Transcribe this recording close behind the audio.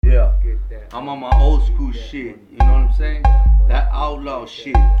I'm on my old school shit, you know what I'm saying? That outlaw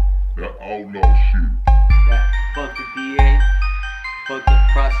shit. That outlaw shit. That fuck the DA, fuck the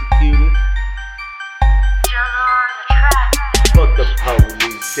prosecutors, fuck the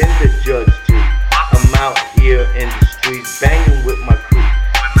police and the judge too. I'm out here in the streets banging with my crew.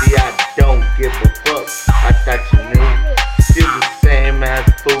 See, I don't give a fuck, I thought you knew. Still the same ass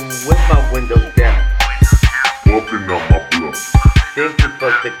fool with my windows down. Walking on my block. Think you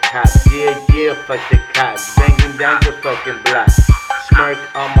fuck the cops, yeah, fuck the cops. Banging down your fucking block. Smirk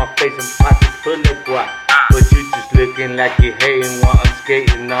on my face and pockets full of guap. But you just looking like you hating while I'm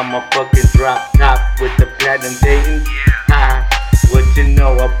skating on my fucking drop top with the platinum dating. Ha, what you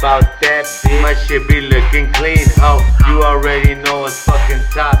know about that, bitch? My shit be looking clean, ho. You already know it's fucking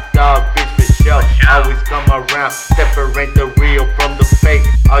TopDogg, bitch, for sure. Always come around, separate the real from the fake.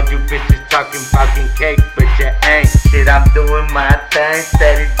 All you bitches talking fucking cake, but you ain't. Shit, I'm doing my thing,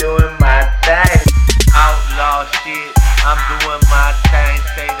 steady doing my thing. Outlaw shit, I'm doing my thing.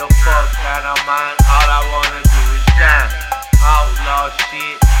 Stay the fuck out of mine, all I wanna do is shine. Outlaw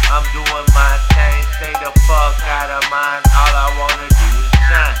shit, I'm doing my thing. Stay the fuck out of mine, all I wanna do is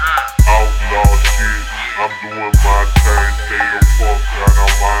shine. Outlaw shit. I'm doing my thing. Stay the fuck out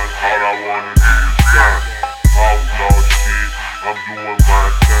of mine. All I wanna do is shine. Outlaw shit. I'm doing my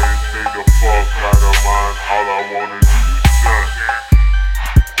thing. Stay the fuck out of mine. All I wanna do is shine.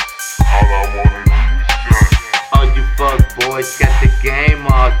 All I wanna do is shine. All you fuck boys got the game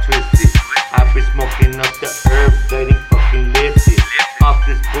all twisted. I've been smoking up the herb, getting fucking lifted. Off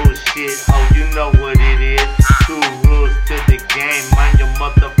this bullshit, oh you know what it is. 2 rules to the game, mind your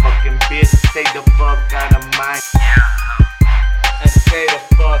motherfucking bitch. Stay the fuck out of mine. And stay the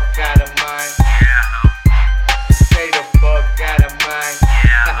fuck out of mine. Stay the fuck out of mine.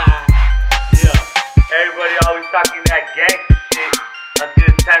 Yeah. Everybody always talking that gangster shit.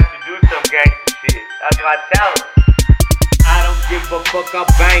 Until it's time to do some gangster shit. That's what I tell them. I don't give a fuck, I'll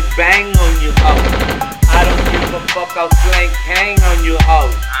bang bang on you hoes. I don't give a fuck, I'll slang hang on you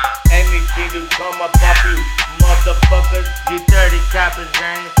hoes. Anything to come up off you motherfuckers. You 30 coppers,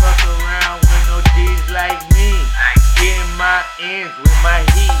 I ain't fuck around with no D's like me. Getting my ends with my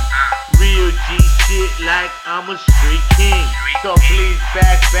heat. Real G shit like I'm a street king. So please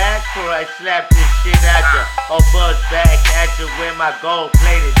back before I slap this shit at ya. Or buzz back at you with my gold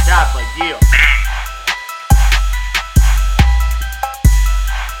plated chopper, yeah.